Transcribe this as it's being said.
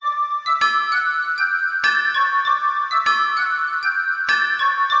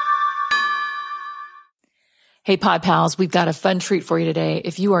Hey, Pod Pals, we've got a fun treat for you today.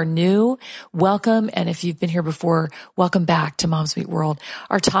 If you are new, welcome. And if you've been here before, welcome back to Mom Sweet World.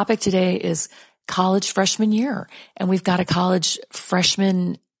 Our topic today is college freshman year. And we've got a college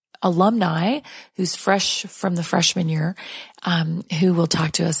freshman alumni who's fresh from the freshman year, who will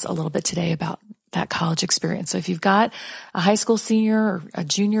talk to us a little bit today about that college experience. So if you've got a high school senior or a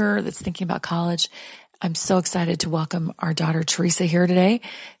junior that's thinking about college, I'm so excited to welcome our daughter, Teresa, here today,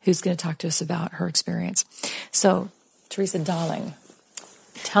 who's going to talk to us about her experience. So, Teresa, darling,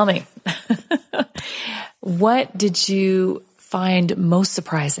 tell me, what did you find most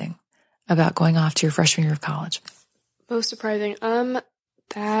surprising about going off to your freshman year of college? Most surprising?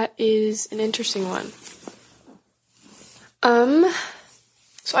 That is an interesting one.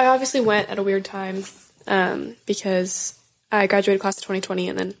 So I obviously went at a weird time, because I graduated class of 2020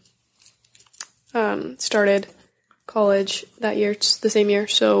 and then started college that year, the same year.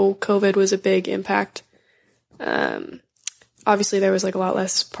 So COVID was a big impact. Obviously there was like a lot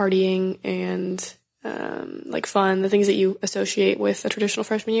less partying and, like fun, the things that you associate with a traditional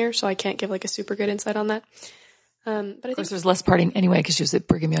freshman year. So I can't give like a super good insight on that. But I think, of course, there's less partying anyway because she was at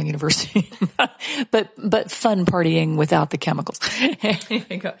Brigham Young University, but fun partying without the chemicals.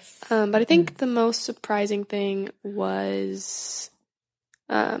 but I think the most surprising thing was,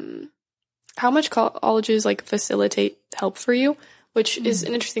 how much colleges like facilitate help for you, which is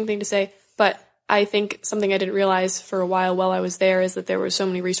an interesting thing to say. But I think something I didn't realize for a while I was there is that there were so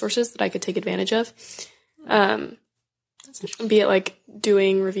many resources that I could take advantage of. Be it like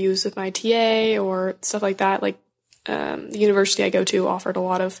doing reviews with my TA or stuff like that. Like, the university I go to offered a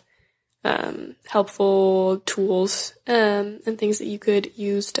lot of, helpful tools, and things that you could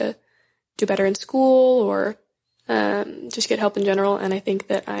use to do better in school or, just get help in general. And I think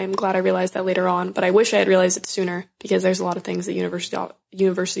that I'm glad I realized that later on, but I wish I had realized it sooner because there's a lot of things that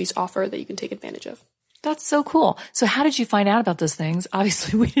universities offer that you can take advantage of. That's so cool. So how did you find out about those things?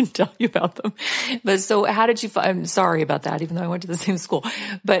 Obviously, we didn't tell you about them. But so how did you I'm sorry about that, even though I went to the same school.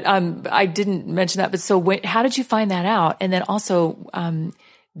 But I didn't mention that. But so how did you find that out? And then also,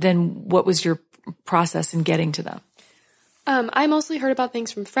 then what was your process in getting to them? I mostly heard about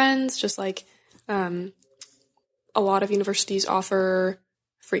things from friends, just like a lot of universities offer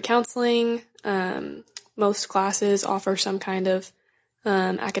free counseling. Most classes offer some kind of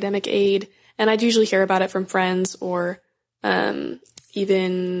academic aid. And I'd usually hear about it from friends or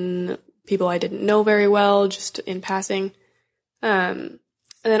even people I didn't know very well, just in passing. And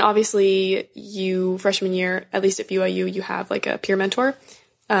then obviously freshman year, at least at BYU, you have like a peer mentor.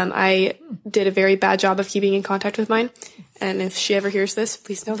 I did a very bad job of keeping in contact with mine. And if she ever hears this,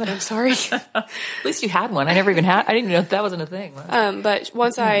 please know that I'm sorry. At least you had one. I didn't even know that wasn't a thing. But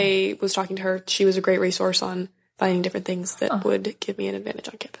once I was talking to her, she was a great resource on finding different things that would give me an advantage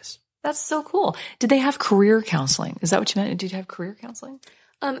on campus. That's so cool. Did they have career counseling? Is that what you meant? Did you have career counseling?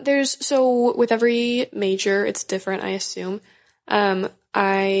 So with every major, it's different, I assume.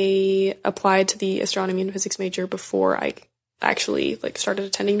 I applied to the astronomy and physics major before I actually like started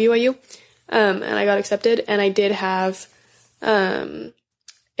attending BYU. And I got accepted, and I did have, a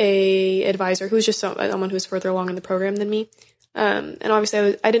advisor who was just someone who was further along in the program than me. And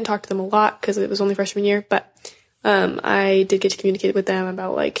obviously I didn't talk to them a lot because it was only freshman year, but, I did get to communicate with them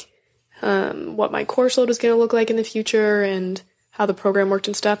about like, what my course load was going to look like in the future and how the program worked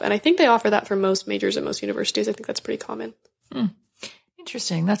and stuff. And I think they offer that for most majors at most universities. I think that's pretty common.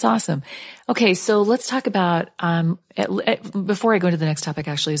 Interesting. That's awesome. Okay. So let's talk about, before I go to the next topic,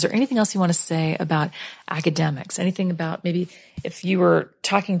 actually, is there anything else you want to say about academics? Anything about maybe if you were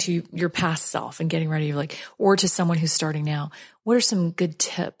talking to your past self and getting ready, or to someone who's starting now, what are some good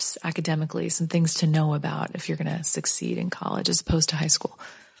tips academically, some things to know about if you're going to succeed in college as opposed to high school?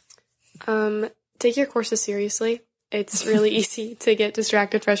 Take your courses seriously. It's really easy to get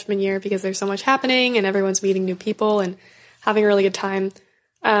distracted freshman year because there's so much happening and everyone's meeting new people and having a really good time.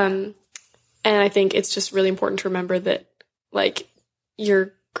 And I think it's just really important to remember that like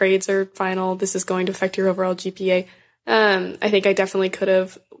your grades are final. This is going to affect your overall GPA. I think I definitely could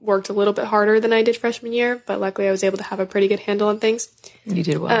have worked a little bit harder than I did freshman year, but luckily I was able to have a pretty good handle on things. You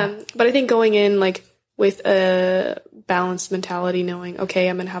did well. But I think going in like with a balanced mentality, knowing, okay,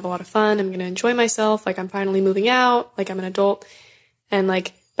 I'm going to have a lot of fun. I'm going to enjoy myself. Like I'm finally moving out. Like I'm an adult, and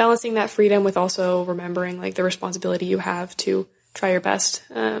like balancing that freedom with also remembering like the responsibility you have to try your best,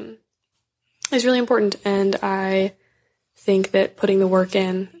 is really important. And I think that putting the work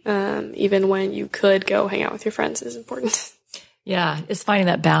in, even when you could go hang out with your friends, is important. Yeah, it's finding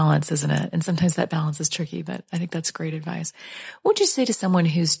that balance, isn't it? And sometimes that balance is tricky, but I think that's great advice. What would you say to someone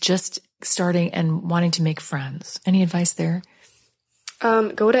who's just starting and wanting to make friends? Any advice there?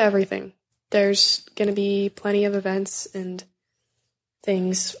 Go to everything. there's going to be plenty of events and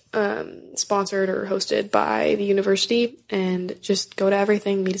things sponsored or hosted by the university, and just go to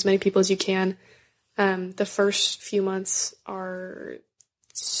everything, meet as many people as you can. The first few months are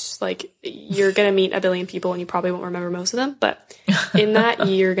like, you're going to meet a billion people and you probably won't remember most of them, but in that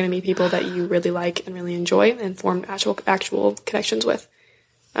you're going to meet people that you really like and really enjoy and form actual connections with.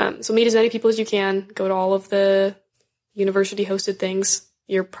 So meet as many people as you can, go to all of the university hosted things.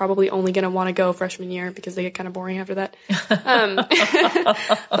 You're probably only going to want to go freshman year because they get kind of boring after that.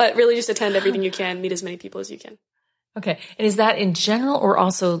 But really just attend everything you can, meet as many people as you can. Okay. And is that in general or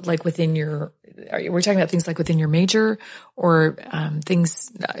also like within we're talking about things like within your major or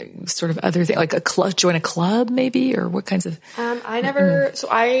things, sort of other things, like join a club maybe, or what kinds of? So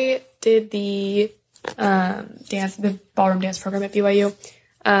I did the ballroom dance program at BYU.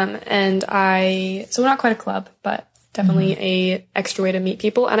 So not quite a club, but definitely a extra way to meet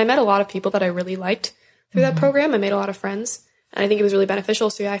people. And I met a lot of people that I really liked through that program. I made a lot of friends, and I think it was really beneficial.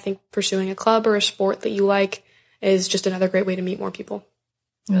 So yeah, I think pursuing a club or a sport that you like is just another great way to meet more people.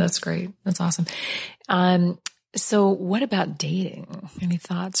 Yeah, that's great. That's awesome. So what about dating? Any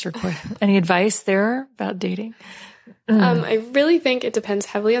thoughts or any advice there about dating? I really think it depends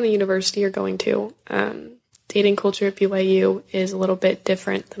heavily on the university you're going to. Dating culture at BYU is a little bit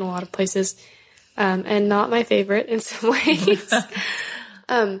different than a lot of places. And not my favorite in some ways.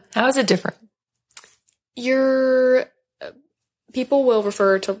 How is it different? People will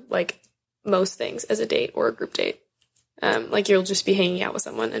refer to like most things as a date or a group date. Like you'll just be hanging out with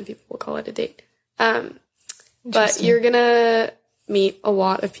someone and people will call it a date. But you're gonna meet a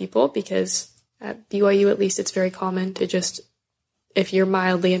lot of people because at BYU, at least, it's very common to just, if you're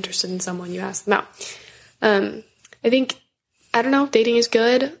mildly interested in someone, you ask them out. I don't know, dating is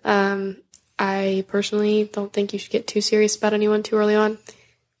good. I personally don't think you should get too serious about anyone too early on.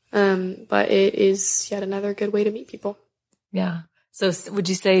 But it is yet another good way to meet people. Yeah. So would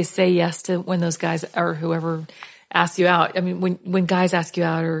you say yes to when those guys or whoever asks you out? I mean, when guys ask you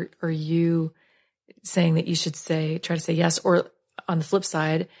out, are you saying that you should try to say yes? Or on the flip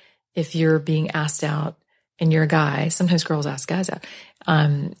side, if you're being asked out and you're a guy, sometimes girls ask guys out,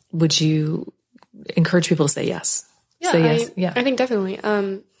 would you encourage people to say yes? Yeah, say yes. I think definitely.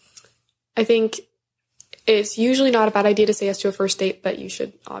 I think it's usually not a bad idea to say yes to a first date, but you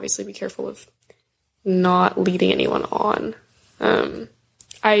should obviously be careful of not leading anyone on.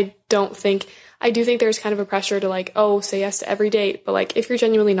 I do think there's kind of a pressure to like, say yes to every date, but like if you're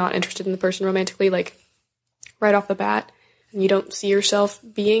genuinely not interested in the person romantically, like right off the bat, and you don't see yourself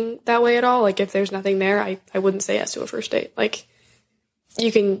being that way at all, like if there's nothing there, I wouldn't say yes to a first date. Like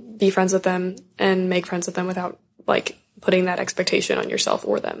you can be friends with them and make friends with them without like putting that expectation on yourself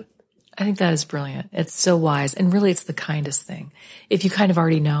or them. I think that is brilliant. It's so wise. And really it's the kindest thing. If you kind of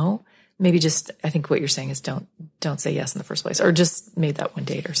already know, maybe I think what you're saying is don't say yes in the first place, or just made that one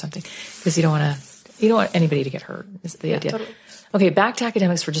date or something, because you don't want anybody to get hurt is the idea. Totally. Okay. Back to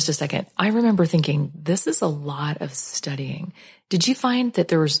academics for just a second. I remember thinking this is a lot of studying. Did you find that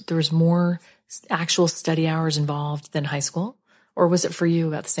there was more actual study hours involved than high school, or was it for you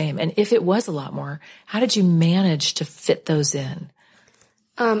about the same? And if it was a lot more, how did you manage to fit those in?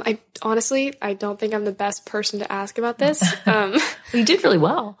 I don't think I'm the best person to ask about this. You did really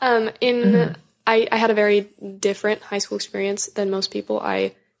well. I had a very different high school experience than most people.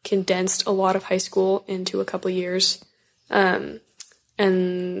 I condensed a lot of high school into a couple of years,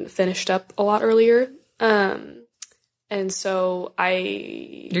 and finished up a lot earlier. And so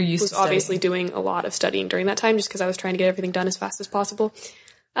I was obviously doing a lot of studying during that time just because I was trying to get everything done as fast as possible.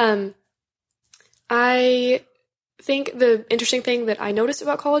 I think the interesting thing that I noticed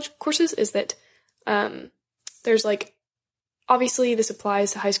about college courses is that there's like, obviously this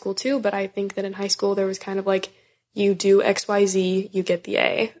applies to high school too, but I think that in high school there was kind of like, you do XYZ, you get the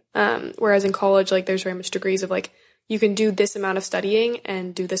A. Whereas in college, like there's very much degrees of like, you can do this amount of studying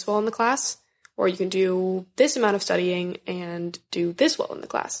and do this well in the class, or you can do this amount of studying and do this well in the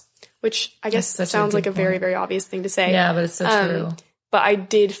class, which I guess sounds like a very, very obvious thing to say. Yeah, but it's so true. But I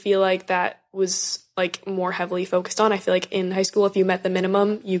did feel like that was like more heavily focused on. I feel like in high school, if you met the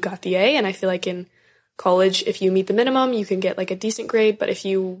minimum, you got the A. And I feel like in college, if you meet the minimum, you can get like a decent grade. But if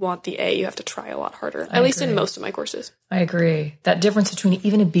you want the A, you have to try a lot harder, at least in most of my courses. I agree. That difference between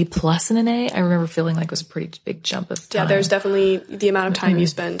even a B plus and an A, I remember feeling like was a pretty big jump of time. Yeah, there's definitely the amount of time you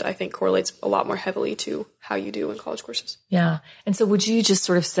spend, I think, correlates a lot more heavily to how you do in college courses. Yeah. And so would you just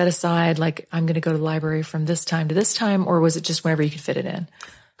sort of set aside, like, I'm going to go to the library from this time to this time, or was it just whenever you could fit it in?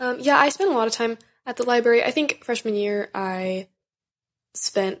 Yeah, I spent a lot of time at the library. I think freshman year, I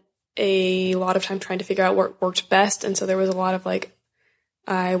spent a lot of time trying to figure out what worked best. And so there was a lot of like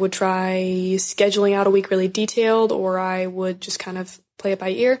I would try scheduling out a week really detailed, or I would just kind of play it by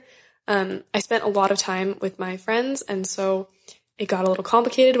ear. I spent a lot of time with my friends, and so it got a little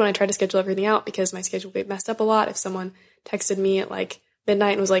complicated when I tried to schedule everything out because my schedule would get messed up a lot. If someone texted me at like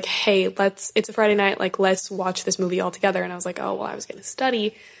midnight and was like, hey, it's a Friday night, like, let's watch this movie all together. And I was like, oh, well, I was going to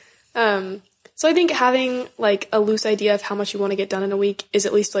study. So I think having like a loose idea of how much you want to get done in a week is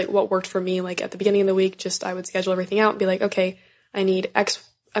at least like what worked for me. Like at the beginning of the week, just I would schedule everything out and be like, okay, I need X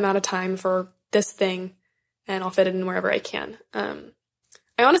amount of time for this thing and I'll fit it in wherever I can.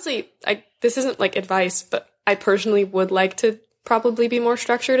 I honestly, this isn't like advice, but I personally would like to probably be more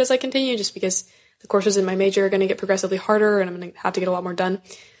structured as I continue, just because the courses in my major are going to get progressively harder and I'm going to have to get a lot more done.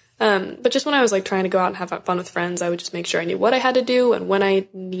 But just when I was like trying to go out and have fun with friends, I would just make sure I knew what I had to do and when I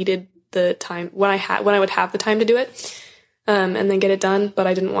needed the time, when I would have the time to do it, and then get it done. But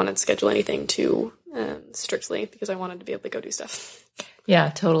I didn't want to schedule anything too strictly because I wanted to be able to go do stuff. Yeah,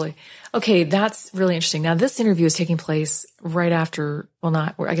 totally. Okay, that's really interesting. Now, this interview is taking place right after,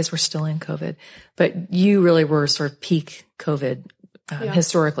 I guess we're still in COVID, but you really were sort of peak COVID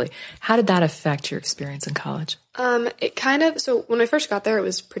historically. How did that affect your experience in college? So when I first got there, it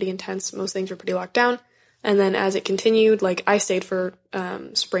was pretty intense. Most things were pretty locked down. And then as it continued, like I stayed for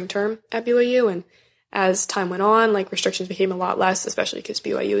spring term at BYU, and as time went on, like restrictions became a lot less, especially because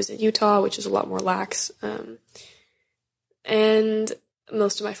BYU is in Utah, which is a lot more lax. And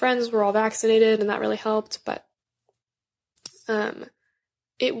most of my friends were all vaccinated, and that really helped. But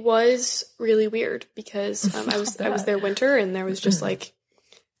it was really weird because I was there winter, and there was just like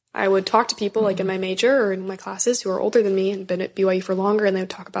I would talk to people like in my major or in my classes who are older than me and been at BYU for longer, and they would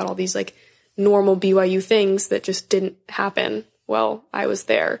talk about all these like normal BYU things that just didn't happen while I was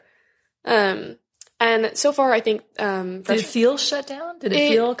there. And so far, I think did it feel shut down? Did it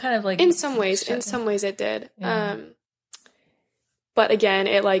feel kind of like in some ways it did. Yeah. But again,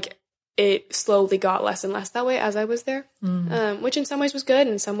 it slowly got less and less that way as I was there, which in some ways was good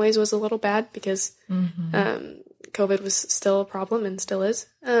and in some ways was a little bad because COVID was still a problem and still is.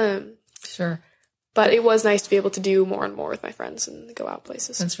 Sure. But it was nice to be able to do more and more with my friends and go out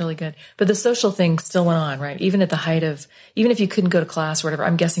places. That's really good. But the social thing still went on, right? Even at the height of, even if you couldn't go to class or whatever,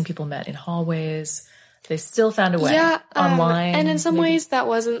 I'm guessing people met in hallways. They still found a way online. And in some ways that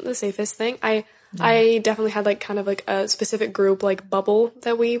wasn't the safest thing. I definitely had like kind of like a specific group like bubble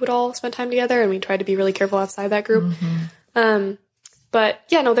that we would all spend time together, and we tried to be really careful outside that group. But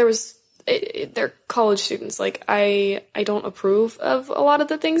yeah, no, they're college students. Like I don't approve of a lot of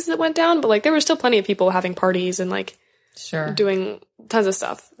the things that went down, but like there were still plenty of people having parties and like doing tons of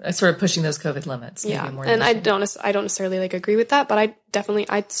stuff. Sort of pushing those COVID limits. Yeah. More and I don't necessarily like agree with that, but I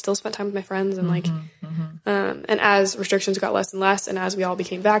still spent time with my friends and and as restrictions got less and less and as we all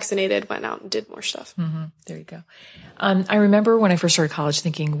became vaccinated, went out and did more stuff. There you go. I remember when I first started college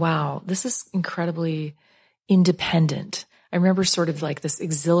thinking, wow, this is incredibly independent. I remember sort of like this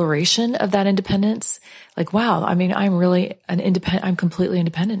exhilaration of that independence. Like, wow, I mean, I'm completely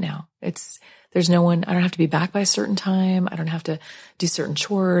independent now. There's no one, I don't have to be back by a certain time. I don't have to do certain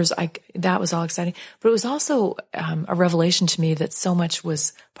chores. That was all exciting. But it was also a revelation to me that so much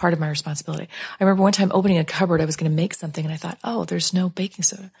was part of my responsibility. I remember one time opening a cupboard, I was going to make something and I thought, oh, there's no baking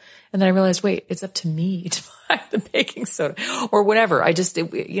soda. And then I realized, wait, it's up to me to buy the baking soda or whatever. I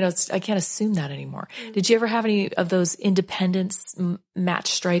can't assume that anymore. Did you ever have any of those independence match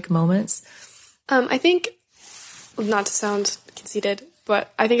strike moments? I think, not to sound conceited,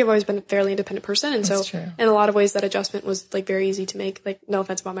 but I think I've always been a fairly independent person. And That's so true. In a lot of ways that adjustment was like very easy to make. Like, no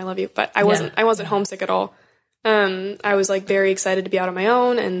offense, Mom, I love you, but I wasn't homesick at all. I was like very excited to be out on my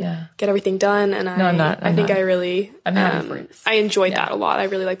own and get everything done. And I'm not. I think I really, I'm happy for you. I enjoyed that a lot. I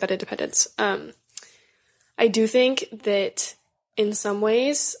really like that independence. I do think that in some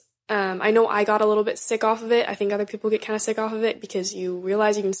ways, I know I got a little bit sick off of it. I think other people get kind of sick off of it because you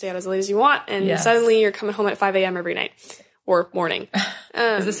realize you can stay out as late as you want. And suddenly you're coming home at 5 a.m. every night. Or morning.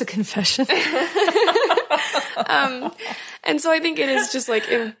 Is this a confession? And so I think it is just like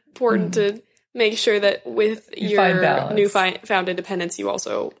important to make sure that with your newfound independence, you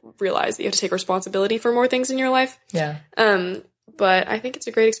also realize that you have to take responsibility for more things in your life. Yeah. But I think it's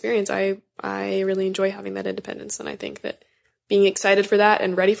a great experience. I really enjoy having that independence. And I think that being excited for that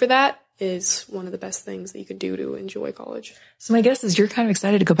and ready for that is one of the best things that you could do to enjoy college. So my guess is you're kind of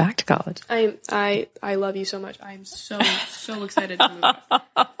excited to go back to college. I love you so much. I'm so excited to move out.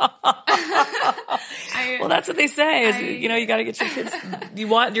 Well, that's what they say is, you got to get your kids,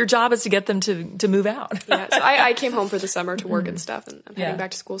 your job is to get them to move out. Yeah. So I came home for the summer to work and stuff, and I'm heading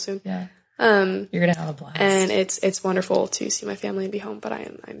back to school soon. Yeah. You're going to have a blast. And it's wonderful to see my family and be home, but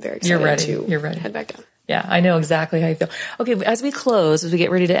I'm very excited to head back down. Yeah, I know exactly how you feel. Okay, as we close, as we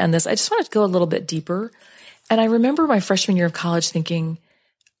get ready to end this, I just wanted to go a little bit deeper. And I remember my freshman year of college thinking,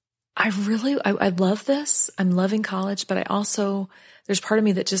 I love this. I'm loving college, but there's part of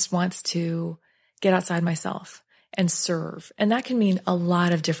me that just wants to get outside myself and serve. And that can mean a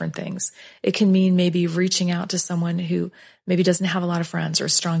lot of different things. It can mean maybe reaching out to someone who maybe doesn't have a lot of friends or a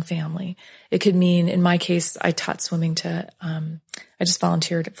strong family. It could mean, in my case, I taught swimming I just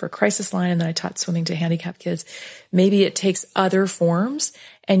volunteered for Crisis Line, and then I taught swimming to handicapped kids. Maybe it takes other forms.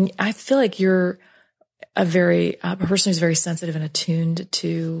 And I feel like you're a person who's very sensitive and attuned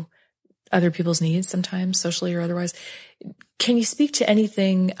to other people's needs sometimes, socially or otherwise. Can you speak to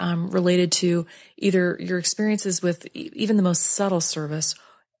anything related to either your experiences with even the most subtle service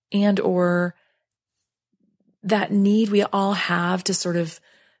and or that need we all have to sort of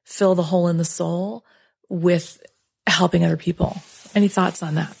fill the hole in the soul with helping other people? Any thoughts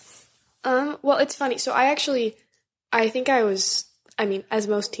on that? Well, it's funny. So I think as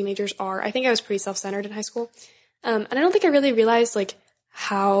most teenagers are, I think I was pretty self-centered in high school. And I don't think I really realized like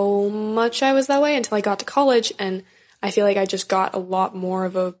how much I was that way until I got to college, and I feel like I just got a lot more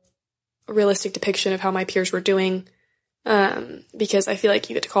of a realistic depiction of how my peers were doing, because I feel like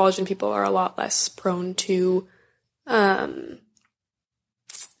you get to college and people are a lot less prone to acting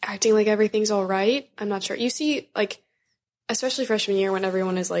like everything's all right. I'm not sure. You see, like, especially freshman year when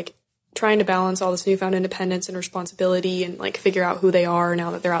everyone is like trying to balance all this newfound independence and responsibility and like figure out who they are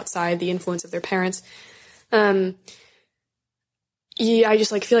now that they're outside the influence of their parents. I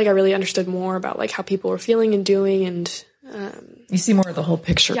just like feel like I really understood more about like how people were feeling and doing, and you see more of the whole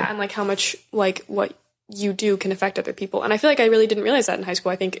picture. Yeah, and like how much like what you do can affect other people. And I feel like I really didn't realize that in high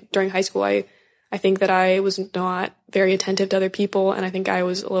school. I think during high school I think that I was not very attentive to other people, and I think I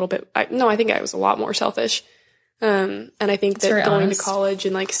was I think I was a lot more selfish. And I think that going to college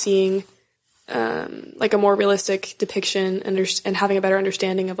and like seeing like a more realistic depiction and having a better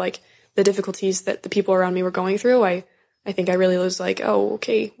understanding of like the difficulties that the people around me were going through, I think I really was like, oh,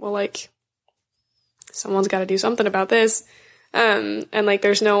 okay, well, like, someone's got to do something about this. And, like,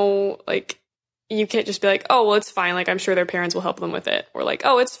 there's no, like, you can't just be like, oh, well, it's fine. Like, I'm sure their parents will help them with it. Or, like,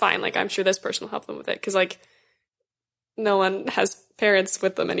 oh, it's fine. Like, I'm sure this person will help them with it. Because, like, no one has parents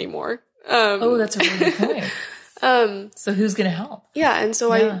with them anymore. That's a really good point. So who's going to help? Yeah, and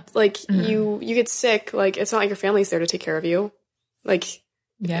so you get sick. Like, it's not like your family's there to take care of you. Like,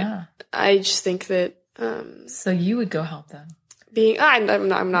 yeah. I just think that so you would go help them.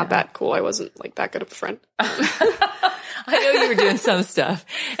 I'm not that cool. I wasn't like that good of a friend. I know you were doing some stuff,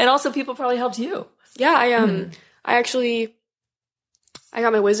 and also people probably helped you. Yeah, I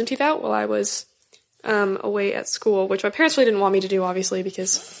got my wisdom teeth out while I was away at school, which my parents really didn't want me to do, obviously,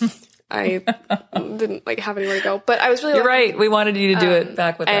 because I didn't like have anywhere to go. But I was really You're right. We wanted you to do it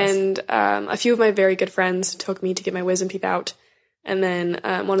back with us. And a few of my very good friends took me to get my wisdom teeth out. And then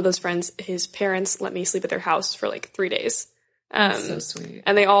one of those friends, his parents let me sleep at their house for like 3 days. That's so sweet.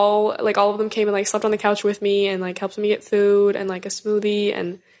 And they all of them came and like slept on the couch with me and like helped me get food and like a smoothie.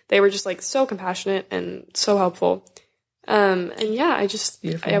 And they were just like so compassionate and so helpful. And yeah, I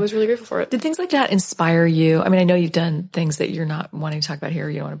was really grateful for it. Did things like that inspire you? I mean, I know you've done things that you're not wanting to talk about here.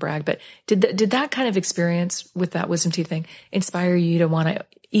 You don't want to brag, but did that kind of experience with that wisdom teeth thing inspire you to want to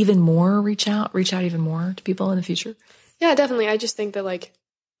even more reach out even more to people in the future? Yeah, definitely. I just think that, like,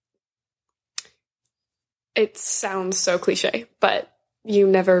 it sounds so cliche, but you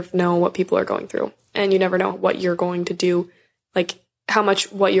never know what people are going through, and you never know what you're going to do, like, how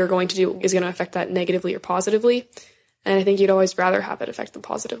much what you're going to do is going to affect that negatively or positively, and I think you'd always rather have it affect them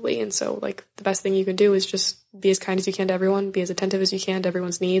positively, and so, like, the best thing you can do is just be as kind as you can to everyone, be as attentive as you can to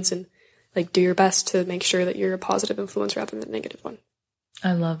everyone's needs, and, like, do your best to make sure that you're a positive influence rather than a negative one.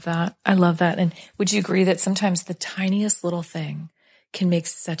 I love that. And would you agree that sometimes the tiniest little thing can make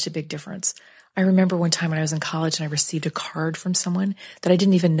such a big difference? I remember one time when I was in college and I received a card from someone that I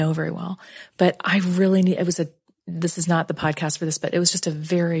didn't even know very well, but I really this is not the podcast for this, but it was just a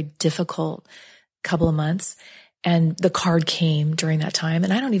very difficult couple of months. And the card came during that time.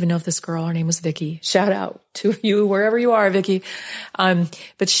 And I don't even know if this girl, her name was Vicky. Shout out to you, wherever you are, Vicky.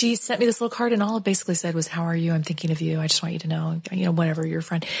 But she sent me this little card and all it basically said was, how are you? I'm thinking of you. I just want you to know, whatever, you're a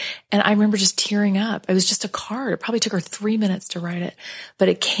friend. And I remember just tearing up. It was just a card. It probably took her 3 minutes to write it, but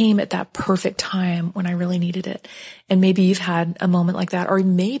it came at that perfect time when I really needed it. And maybe you've had a moment like that, or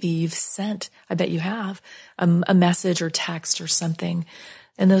maybe you've sent, I bet you have, a message or text or something.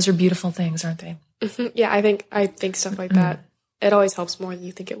 And those are beautiful things, aren't they? Yeah, I think stuff like that, it always helps more than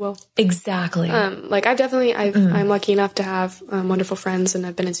you think it will. Exactly. Like I'm lucky enough to have wonderful friends, and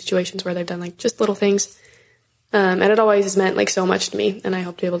I've been in situations where they've done like just little things. And it always has meant like so much to me, and I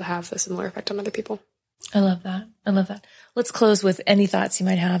hope to be able to have a similar effect on other people. I love that. I love that. Let's close with any thoughts you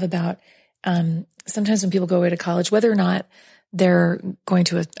might have about, sometimes when people go away to college, whether or not they're going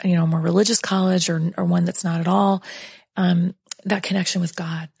to a, more religious college or one that's not at all, that connection with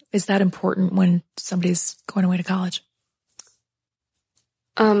God. Is that important when somebody's going away to college?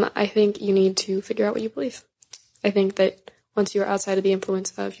 I think you need to figure out what you believe. I think that once you're outside of the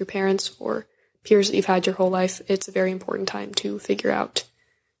influence of your parents or peers that you've had your whole life, it's a very important time to figure out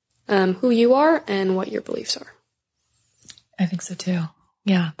who you are and what your beliefs are. I think so too.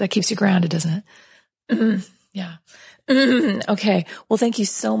 Yeah, that keeps you grounded, doesn't it? Yeah. Okay. Well, thank you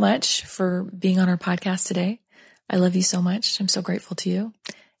so much for being on our podcast today. I love you so much. I'm so grateful to you.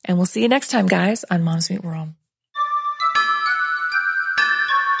 And we'll see you next time, guys, on Moms Meet World.